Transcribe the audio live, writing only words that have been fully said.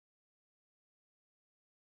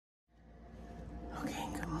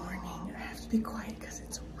be quiet because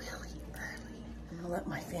it's really early. I'm gonna let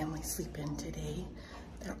my family sleep in today.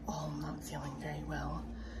 They're all not feeling very well.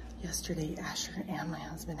 Yesterday, Asher and my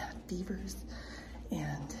husband had fevers,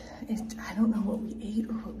 and I don't know what we ate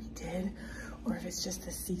or what we did, or if it's just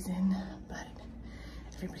the season, but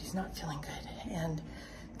everybody's not feeling good. And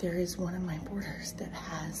there is one of my boarders that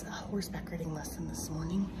has a horseback riding lesson this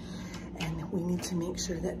morning, and we need to make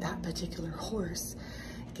sure that that particular horse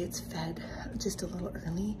gets fed just a little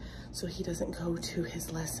early so he doesn't go to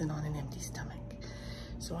his lesson on an empty stomach.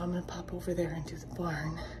 So I'm gonna pop over there into the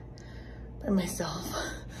barn by myself.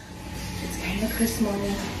 It's kind of a crisp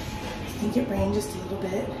morning. I think it rained just a little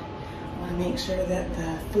bit. I wanna make sure that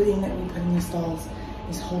the footing that we put in the stalls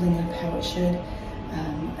is holding up how it should,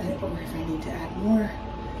 or if I need to add more,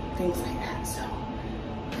 things like that. So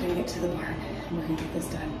we're gonna get to the barn and we're gonna get this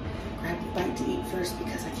done. Grab a bite to eat first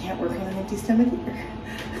because I can't work on an empty stomach either.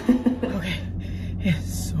 Okay,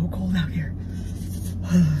 it's so cold out here.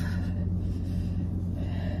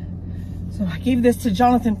 So I gave this to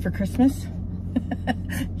Jonathan for Christmas.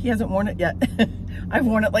 He hasn't worn it yet. I've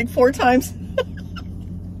worn it like 4 times.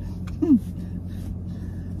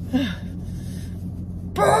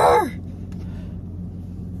 Brr!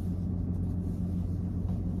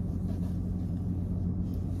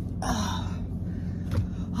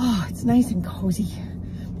 Oh, it's nice and cozy.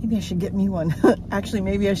 Maybe I should get me one. Actually,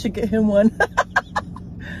 maybe I should get him one.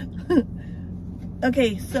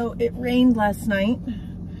 Okay, so it rained last night,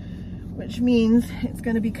 which means it's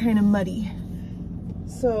gonna be kind of muddy.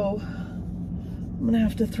 So I'm gonna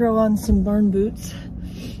have to throw on some barn boots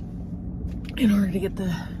in order to get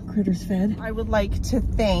the critters fed. I would like to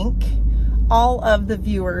thank all of the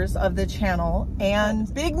viewers of the channel,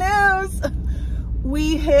 and big news!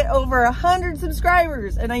 We hit over 100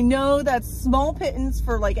 subscribers, and I know that's small pittance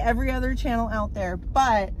for like every other channel out there,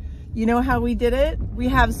 but you know how we did it? We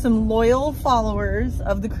have some loyal followers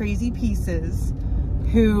of the Crazy Pieces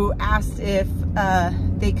who asked if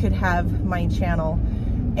they could have my channel,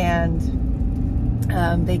 and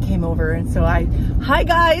they came over, and so hi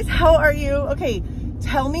guys, how are you? Okay,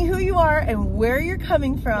 tell me who you are and where you're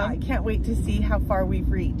coming from. I can't wait to see how far we've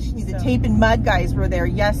reached. The Tape and Mud guys were there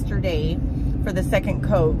yesterday for the second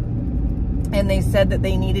coat, and they said that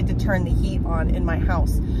they needed to turn the heat on in my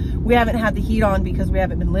house. We haven't had the heat on because we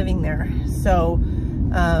haven't been living there, so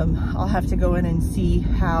I'll have to go in and see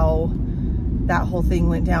how that whole thing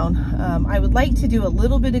went down. I would like to do a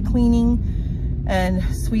little bit of cleaning and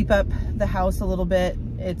sweep up the house a little bit.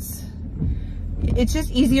 It's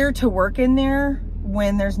just easier to work in there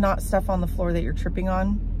when there's not stuff on the floor that you're tripping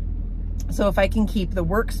on. So if I can keep the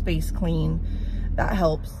workspace clean, that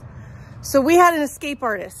helps. So we had an escape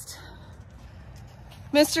artist.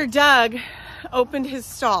 Mr. Doug opened his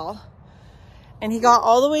stall, and he got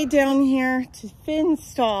all the way down here to Finn's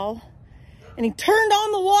stall, and he turned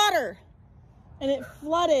on the water, and it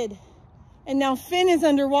flooded, and now Finn is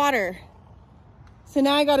underwater. So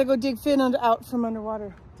now I gotta go dig Finn out from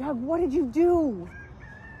underwater. Doug, what did you do?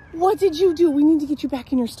 What did you do? We need to get you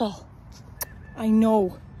back in your stall. I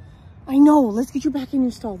know. Let's get you back in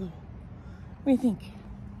your stall though. What do you think?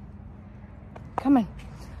 Come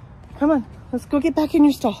on, let's go get back in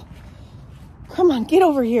your stall. Come on, get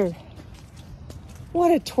over here. What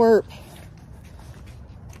a twerp.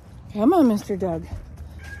 Come on, Mr. Doug.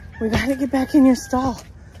 We gotta get back in your stall.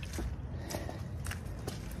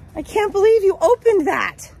 I can't believe you opened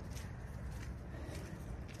that.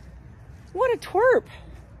 What a twerp.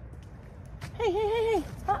 Hey.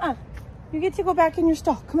 You get to go back in your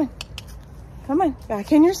stall. Come on,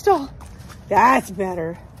 back in your stall. That's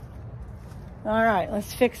better. All right,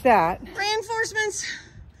 let's fix that. Reinforcements.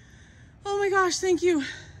 Oh my gosh, thank you.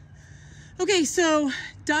 Okay, so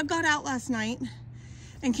Doug got out last night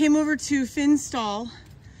and came over to Finn's stall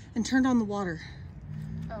and turned on the water.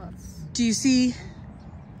 Do you see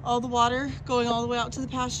all the water going all the way out to the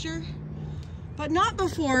pasture? But not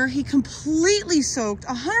before he completely soaked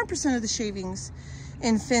 100% of the shavings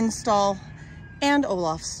in Finn's stall and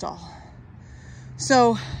Olaf's stall.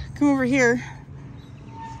 So come over here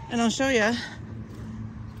and I'll show you.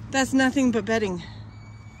 That's nothing but bedding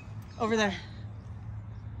over there.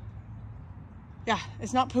 Yeah,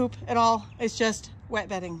 it's not poop at all. It's just wet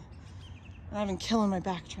bedding. And I've been killing my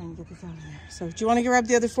back trying to get this out of there. So do you want to grab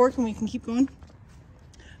the other fork and we can keep going?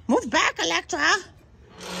 Move back, Electra.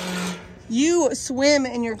 You swim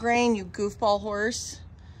in your grain, you goofball horse.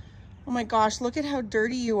 Oh my gosh, look at how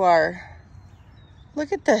dirty you are.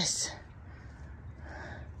 Look at this.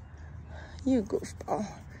 You goofball.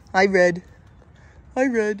 Hi, Red.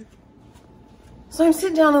 So I'm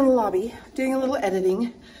sitting down in the lobby, doing a little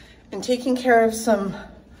editing and taking care of some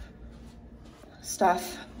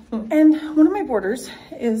stuff. And one of my boarders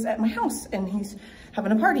is at my house and he's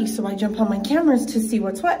having a party. So I jump on my cameras to see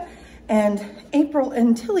what's what. And April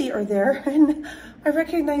and Tilly are there and I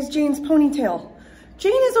recognize Jane's ponytail.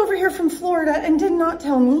 Jane is over here from Florida and did not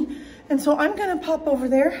tell me. And so I'm gonna pop over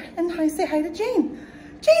there and say hi to Jane.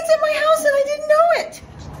 Jane's at my house and I didn't know it.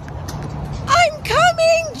 I'm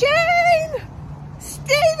coming, Jane!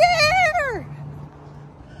 Stay there!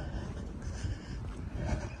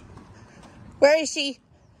 Where is she?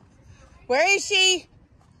 Where is she?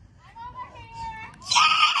 I'm over here.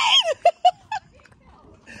 Jane!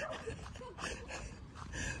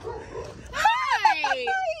 Hi!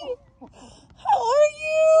 How are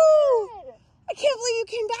you? I can't believe you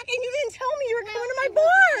came back and you didn't tell me you were coming to my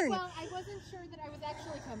barn. Well, I wasn't sure that I was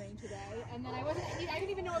actually coming today, and then I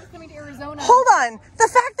didn't even know I was coming to Arizona. Hold on. The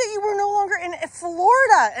fact that you were no longer in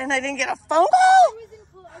Florida and I didn't get a phone call? I was in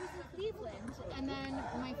Cleveland, and then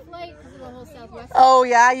my flight, because of the whole Southwest. Oh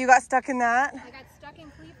yeah, you got stuck in that? I got stuck in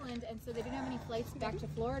Cleveland, and so they didn't have any flights back to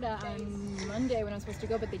Florida on Monday when I was supposed to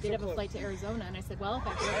go, but they did have a flight to Arizona, and I said, well, if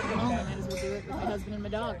I can come home, I might as well do it with my husband and my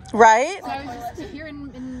dog. Right? So I was just here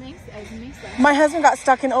in Mesa. I was in Mesa. My husband got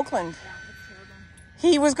stuck in Oakland. Yeah, it's terrible.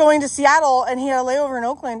 He was going to Seattle and he had a layover in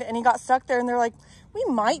Oakland and he got stuck there and they're like, we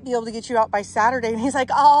might be able to get you out by Saturday. And he's like,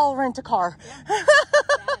 I'll rent a car. Yeah.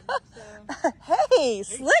 So. Hey,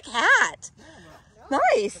 slick hat.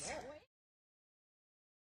 Nice.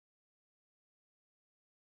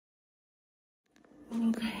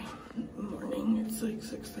 Okay, morning, it's like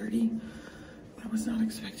 6:30. I was not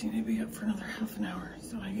expecting to be up for another half an hour.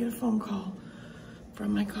 So I get a phone call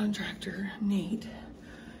from my contractor, Nate.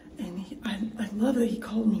 And I love that he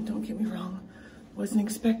called me, don't get me wrong. Wasn't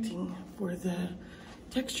expecting for the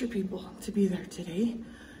texture people to be there today.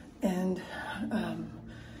 And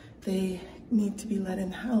they need to be let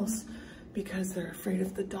in the house because they're afraid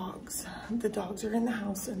of the dogs. The dogs are in the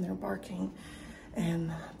house and they're barking.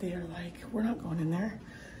 And they are like, we're not going in there.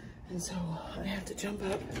 And so I have to jump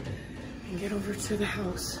up and get over to the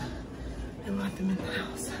house and let them in the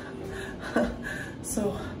house.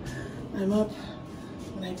 So I'm up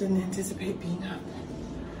when I didn't anticipate being up.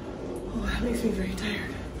 Oh, that makes me very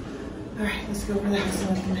tired. All right, let's go over the house and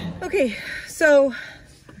let them in. Okay, so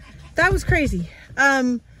that was crazy.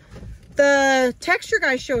 The texture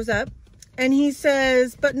guy shows up and he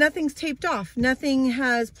says, but nothing's taped off. Nothing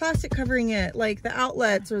has plastic covering it, like the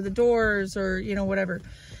outlets or the doors or, you know, whatever.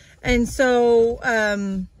 And so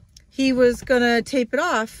he was gonna tape it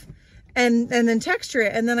off and then texture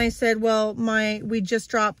it. And then I said, well, we just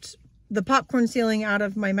dropped the popcorn ceiling out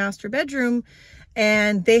of my master bedroom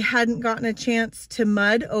and they hadn't gotten a chance to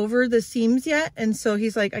mud over the seams yet. And so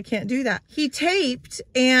he's like, I can't do that. He taped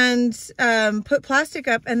and put plastic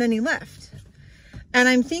up and then he left. And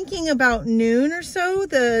I'm thinking about noon or so,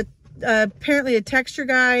 apparently a texture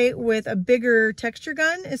guy with a bigger texture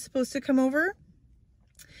gun is supposed to come over.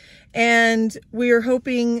 And we are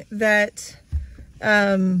hoping that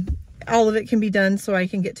all of it can be done so I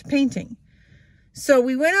can get to painting. So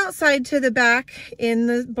we went outside to the back in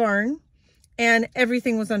the barn and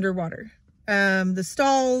everything was underwater. The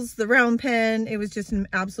stalls, the round pen, it was just an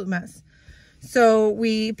absolute mess. So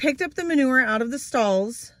we picked up the manure out of the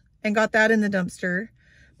stalls and got that in the dumpster.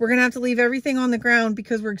 We're gonna have to leave everything on the ground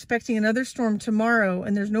because we're expecting another storm tomorrow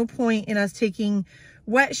and there's no point in us taking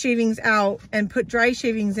wet shavings out and put dry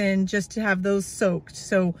shavings in just to have those soaked.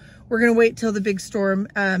 So we're gonna wait till the big storm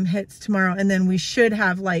hits tomorrow and then we should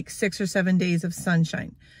have like 6 or 7 days of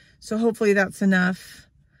sunshine. So hopefully that's enough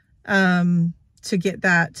to get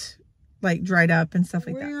that like dried up and stuff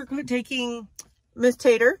like that. We're taking Miss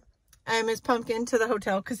Tater and Miss Pumpkin to the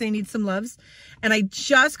hotel because they need some loves. And I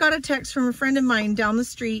just got a text from a friend of mine down the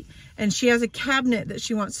street and she has a cabinet that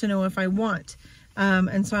she wants to know if I want.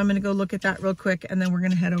 And so I'm going to go look at that real quick and then we're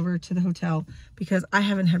going to head over to the hotel because I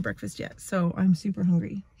haven't had breakfast yet. So I'm super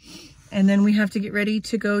hungry. And then we have to get ready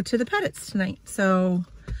to go to the Pettits tonight. So,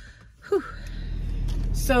 whew.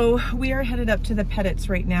 So we are headed up to the Pettits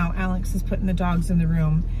right now. Alex is putting the dogs in the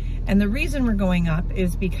room. And the reason we're going up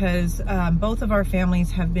is because both of our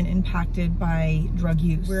families have been impacted by drug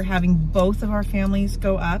use. We're having both of our families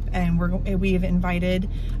go up and we have invited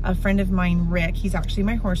a friend of mine, Rick. He's actually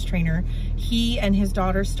my horse trainer. He and his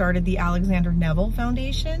daughter started the Alexander Neville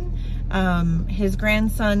Foundation. His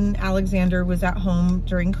grandson, Alexander, was at home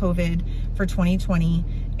during COVID for 2020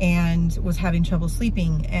 and was having trouble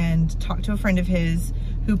sleeping and talked to a friend of his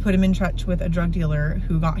who put him in touch with a drug dealer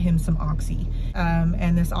who got him some oxy.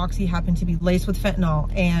 And this oxy happened to be laced with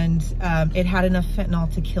fentanyl and it had enough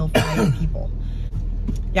fentanyl to kill 5 people.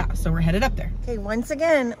 Yeah, so we're headed up there. Okay, once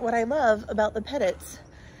again, what I love about the Pettits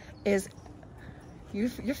is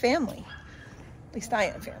your family. At least I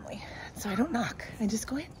am family. So I don't knock, I just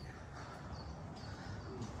go in.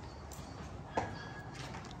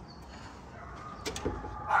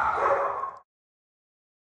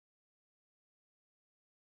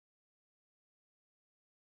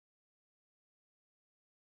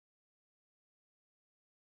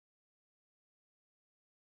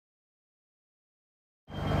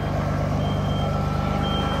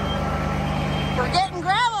 We're getting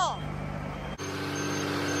gravel.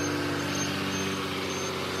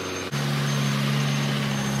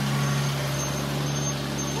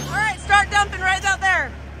 All right, start dumping right out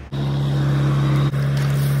there.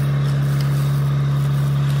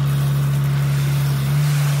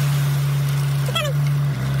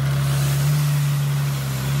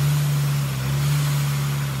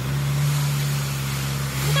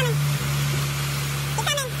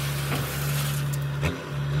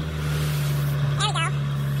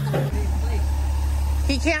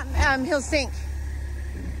 He can't, he'll sink.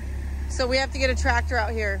 So we have to get a tractor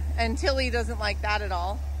out here, and Tilly doesn't like that at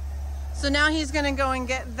all. So now he's gonna go and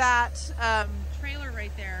get that trailer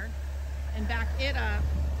right there and back it up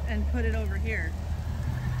and put it over here.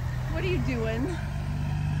 What are you doing?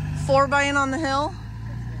 4-bying on the hill?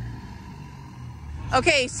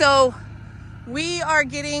 Okay, so we are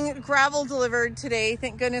getting gravel delivered today.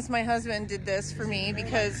 Thank goodness my husband did this for me,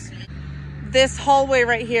 because this hallway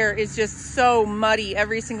right here is just so muddy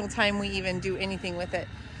every single time we even do anything with it.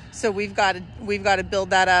 So we've got to build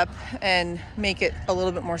that up and make it a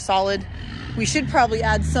little bit more solid. We should probably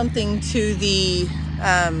add something to the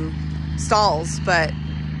stalls, but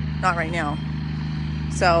not right now.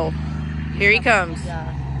 So here he comes.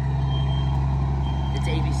 Yeah. It's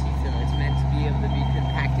ABC fill. It's meant to be able to be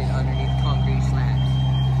compacted underneath concrete slabs.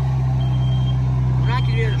 We're not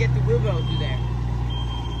going to be able to get the wheelbarrow through there.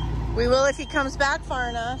 We will if he comes back far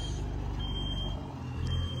enough.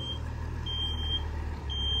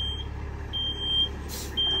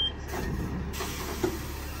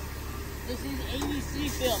 This is ABC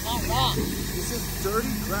fill, not rock. This is dirty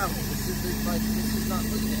gravel. This is like, this is not,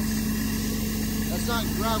 look at this. That's not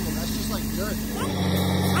gravel, that's just like dirt.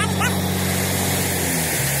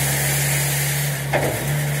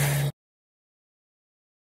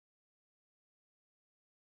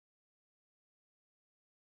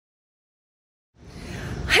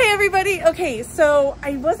 Hi everybody. Okay, so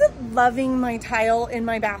I wasn't loving my tile in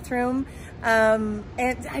my bathroom, and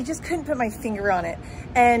I just couldn't put my finger on it.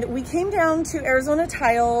 And we came down to Arizona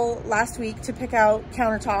Tile last week to pick out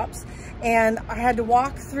countertops, and I had to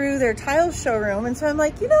walk through their tile showroom. And so I'm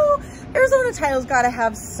like, you know, Arizona Tile's got to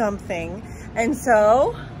have something. And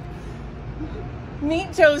so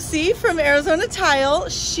meet Josie from Arizona Tile.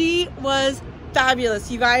 She was fabulous.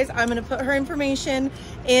 You guys, I'm going to put her information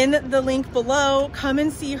in the link below. Come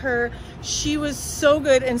and see her. She was so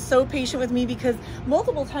good and so patient with me, because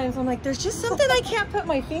multiple times I'm like, there's just something I can't put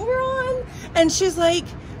my finger on. And she's like,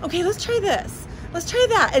 okay, let's try this. Let's try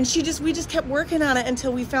that. And we just kept working on it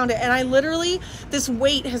until we found it. And I literally, this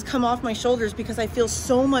weight has come off my shoulders because I feel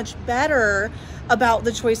so much better about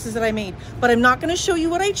the choices that I made. But I'm not going to show you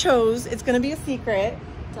what I chose. It's going to be a secret.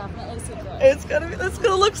 Definitely secret. It's going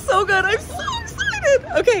to look so good. I'm so excited.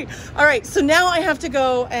 Okay. All right. So now I have to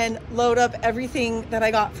go and load up everything that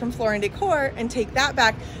I got from Floor & Decor and take that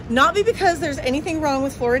back. Not because there's anything wrong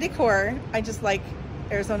with Floor & Decor. I just like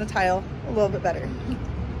Arizona Tile a little bit better.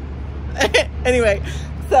 Anyway,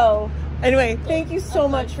 thank you so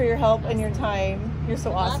much for your help and your time. You're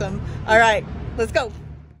so awesome. All right, let's go.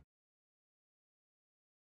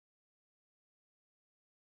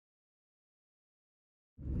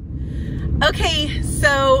 Okay,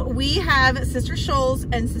 so we have Sister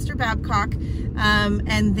Scholes and Sister Babcock,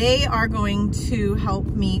 and they are going to help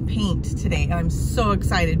me paint today. I'm so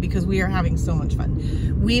excited because we are having so much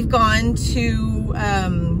fun. We've gone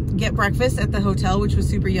to get breakfast at the hotel, which was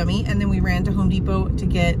super yummy, and then we ran to Home Depot to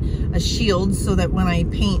get a shield so that when I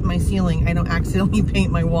paint my ceiling, I don't accidentally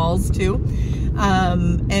paint my walls too.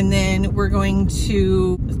 And then we're going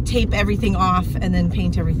to tape everything off and then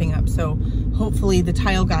paint everything up. So hopefully the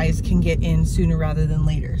tile guys can get in sooner rather than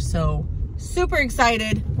later. So super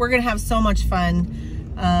excited. We're gonna have so much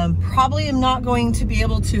fun. Probably am not going to be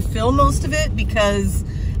able to film most of it because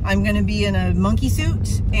I'm gonna be in a monkey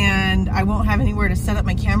suit and I won't have anywhere to set up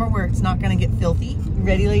my camera where it's not gonna get filthy.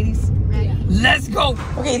 Ready, ladies? Ready. Let's go.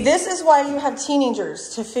 Okay, this is why you have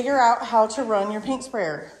teenagers, to figure out how to run your paint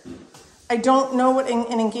sprayer. I don't know what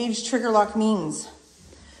an engaged trigger lock means,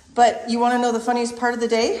 but you wanna know the funniest part of the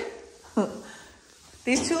day?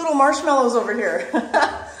 These two little marshmallows over here.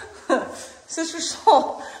 Sister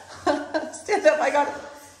Scholl, stand up,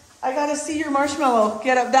 I gotta see your marshmallow.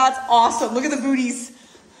 Get up, that's awesome. Look at the booties.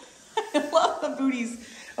 I love the booties.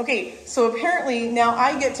 Okay, so apparently now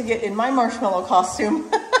I get to get in my marshmallow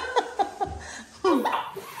costume.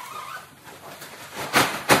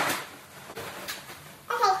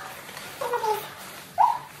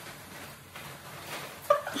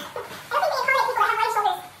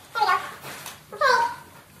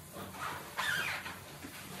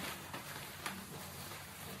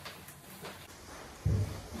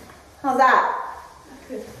 How's that?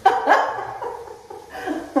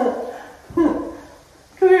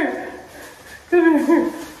 Come here. Come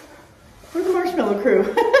here. We're the marshmallow crew.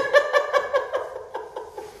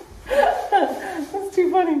 That's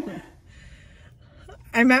too funny.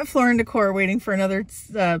 I'm at Floor & Decor waiting for another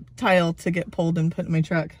tile to get pulled and put in my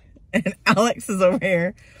truck. And Alex is over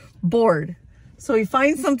here bored. So he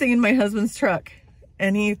finds something in my husband's truck.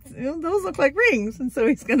 And those look like rings. And so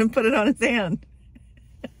he's going to put it on his hand.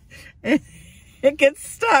 And it gets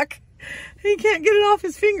stuck. He can't get it off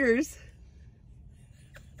his fingers.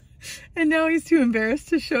 And now he's too embarrassed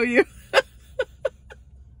to show you.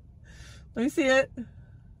 Let me see it.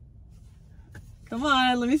 Come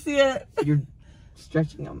on, let me see it. You're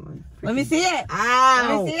stretching on my... Let me see it. Ow!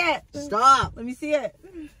 Let me see it. Stop! Let me see it.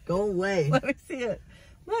 Go away. Let me see it.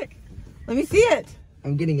 Look. Let me see it.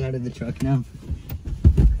 I'm getting out of the truck now.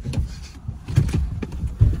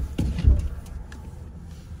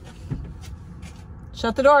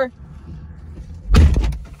 Shut the door.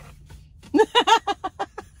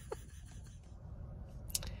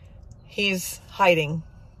 He's hiding.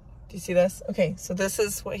 Do you see this? Okay, so this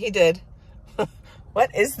is what he did.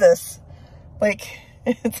 What is this? Like,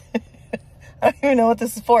 I don't even know what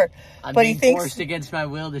this is for. I'm but being he thinks forced against my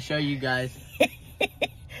will to show you guys.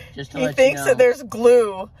 Just to he let thinks you know. that there's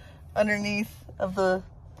glue underneath of the.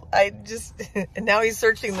 And now he's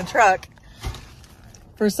searching the truck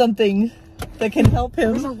for something that can help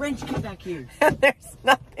him. There's a wrench kit back here. And there's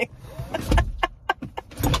nothing.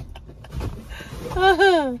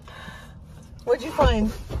 What'd you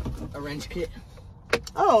find? A wrench kit.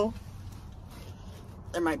 Oh.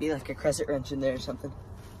 There might be like a crescent wrench in there or something.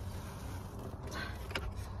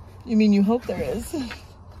 You mean you hope there is?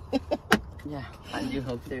 Yeah, I do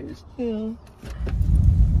hope there is. Yeah.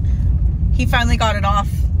 He finally got it off.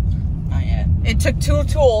 Not yet. It took 2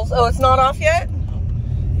 tools. Oh, it's not off yet?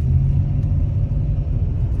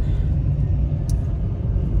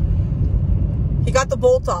 He got the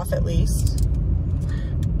bolt off at least.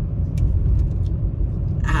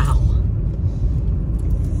 Ow.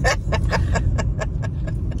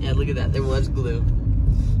 Yeah, look at that. There was glue.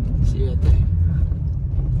 See right there.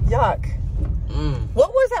 Yuck. What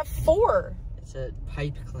was that for? It's a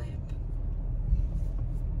pipe clamp.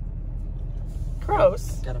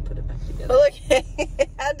 Gross. Gotta put it back together. But look, it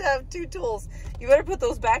had to have 2 tools. You better put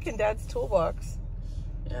those back in Dad's toolbox.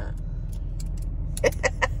 Yeah.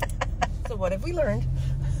 So what have we learned?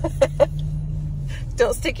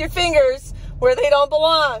 Don't stick your fingers where they don't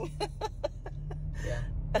belong. Yeah.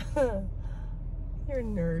 You're a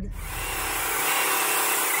nerd.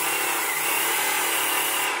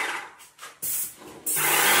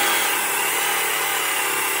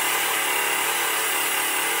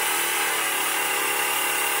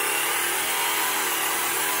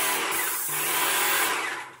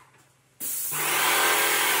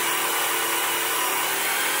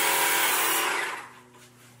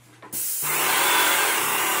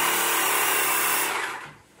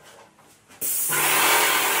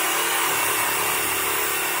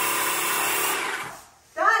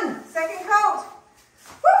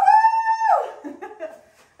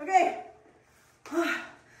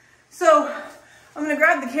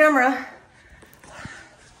 Camera.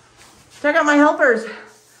 Check out my helpers.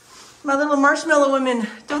 My little marshmallow women.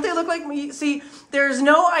 Don't they look like me? See, there's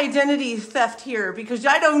no identity theft here because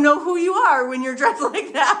I don't know who you are when you're dressed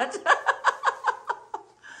like that.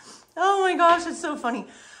 Oh my gosh, it's so funny.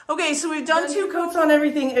 Okay, so we've done 2 coats on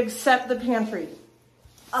everything except the pantry.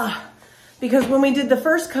 Because when we did the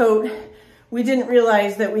first coat, we didn't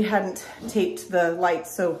realize that we hadn't taped the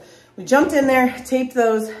lights. So we jumped in there, taped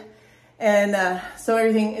those, and so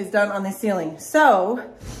everything is done on the ceiling. So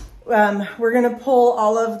we're gonna pull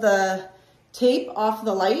all of the tape off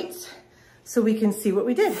the lights so we can see what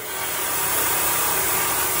we did.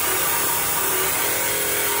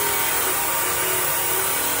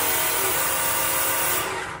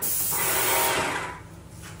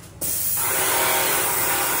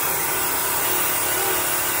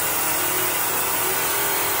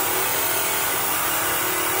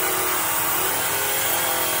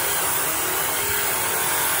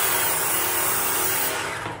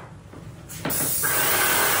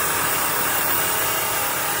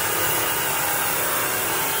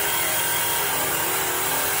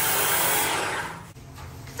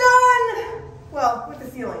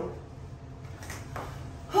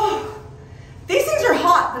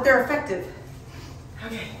 effective.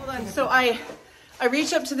 Okay, hold on. So I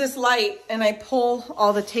reach up to this light and I pull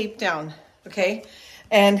all the tape down, okay?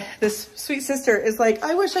 And this sweet sister is like,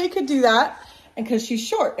 I wish I could do that. And because she's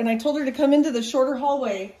short. And I told her to come into the shorter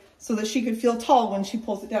hallway so that she could feel tall when she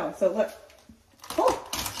pulls it down. So look, pull.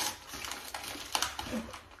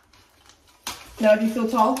 Now do you feel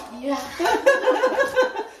tall? Yeah.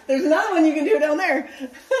 There's another one you can do down there.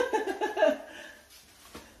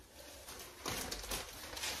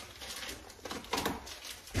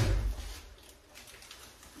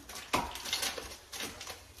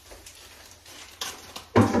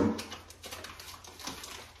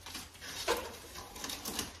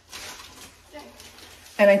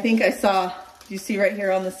 And I think I saw, you see right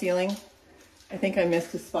here on the ceiling? I think I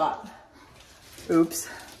missed a spot. Oops.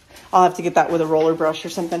 I'll have to get that with a roller brush or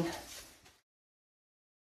something.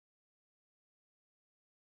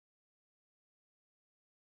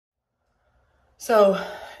 So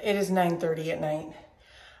it is 9:30 at night.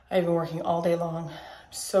 I've been working all day long. I'm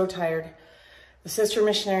so tired. The sister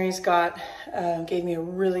missionaries gave me a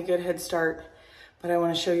really good head start, but I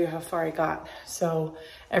want to show you how far I got. So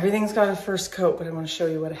everything's got a first coat, but I want to show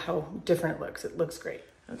you how different it looks. It looks great.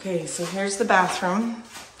 Okay, so here's the bathroom.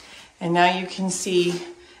 And now you can see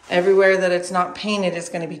everywhere that it's not painted is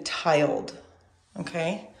going to be tiled.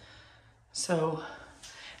 Okay, so,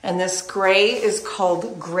 and this gray is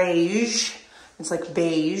called greige. It's like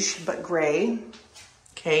beige, but gray.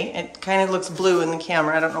 Okay, it kind of looks blue in the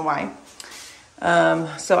camera. I don't know why.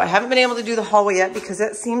 So I haven't been able to do the hallway yet because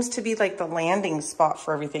that seems to be like the landing spot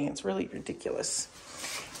for everything. It's really ridiculous.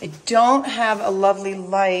 I don't have a lovely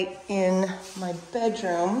light in my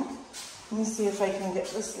bedroom. Let me see if I can get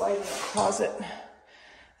this light in the closet.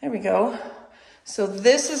 There we go. So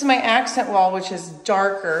this is my accent wall, which is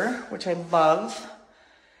darker, which I love.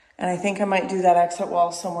 And I think I might do that accent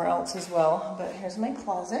wall somewhere else as well. But here's my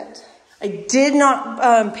closet. I did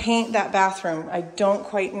not paint that bathroom. I don't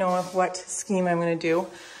quite know what scheme I'm going to do.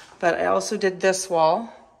 But I also did this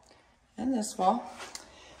wall and this wall.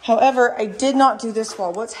 However, I did not do this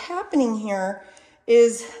wall. What's happening here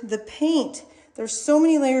is the paint. There's so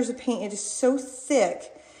many layers of paint. It is so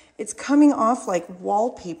thick. It's coming off like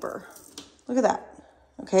wallpaper. Look at that.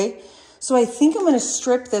 Okay. So I think I'm going to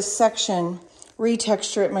strip this section,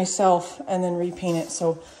 retexture it myself, and then repaint it.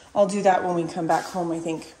 So I'll do that when we come back home, I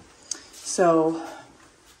think. So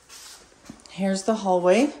here's the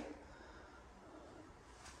hallway.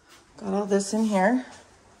 Got all this in here.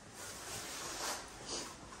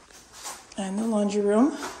 And the laundry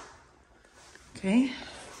room. Okay.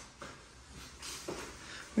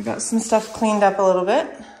 We got some stuff cleaned up a little bit.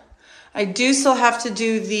 I do still have to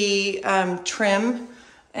do the trim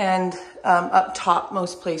and up top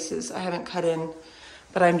most places. I haven't cut in,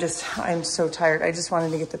 but I'm so tired. I just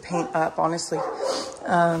wanted to get the paint up, honestly.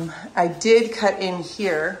 I did cut in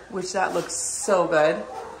here, which that looks so good.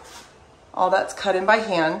 All that's cut in by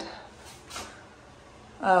hand.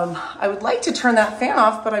 I would like to turn that fan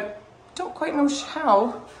off, but I don't quite know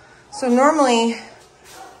how. So normally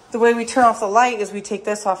the way we turn off the light is we take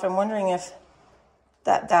this off. I'm wondering if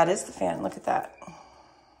that is the fan. Look at that.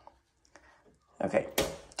 Okay,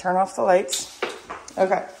 turn off the lights.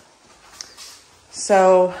 Okay.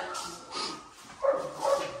 So,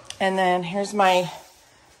 and then here's my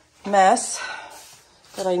mess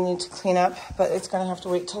that I need to clean up, but it's gonna have to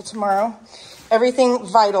wait till tomorrow. Everything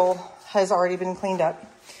vital has already been cleaned up.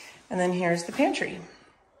 And then here's the pantry.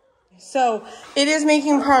 So it is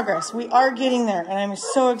making progress. We are getting there and I'm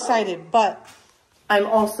so excited, but I'm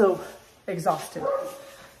also exhausted.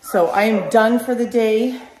 So I am done for the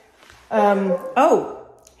day. Oh,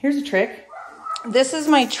 here's a trick. This is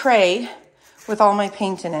my tray with all my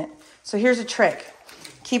paint in it. So here's a trick.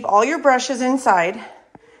 Keep all your brushes inside.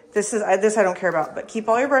 This I don't care about, but keep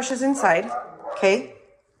all your brushes inside, okay?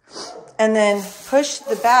 And then push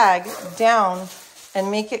the bag down and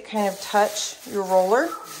make it kind of touch your roller.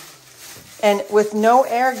 And with no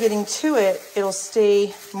air getting to it, it'll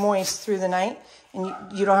stay moist through the night and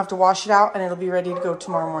you don't have to wash it out and it'll be ready to go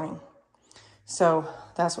tomorrow morning. So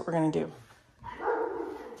that's what we're gonna do.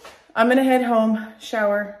 I'm gonna head home,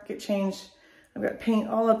 shower, get changed. I've got paint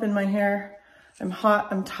all up in my hair. I'm hot,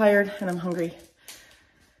 I'm tired, and I'm hungry.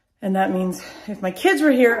 And that means if my kids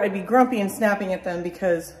were here, I'd be grumpy and snapping at them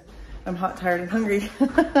because I'm hot, tired, and hungry.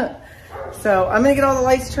 So I'm gonna get all the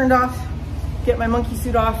lights turned off, get my monkey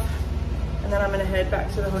suit off, and then I'm gonna head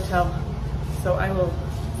back to the hotel. So I will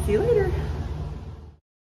see you later.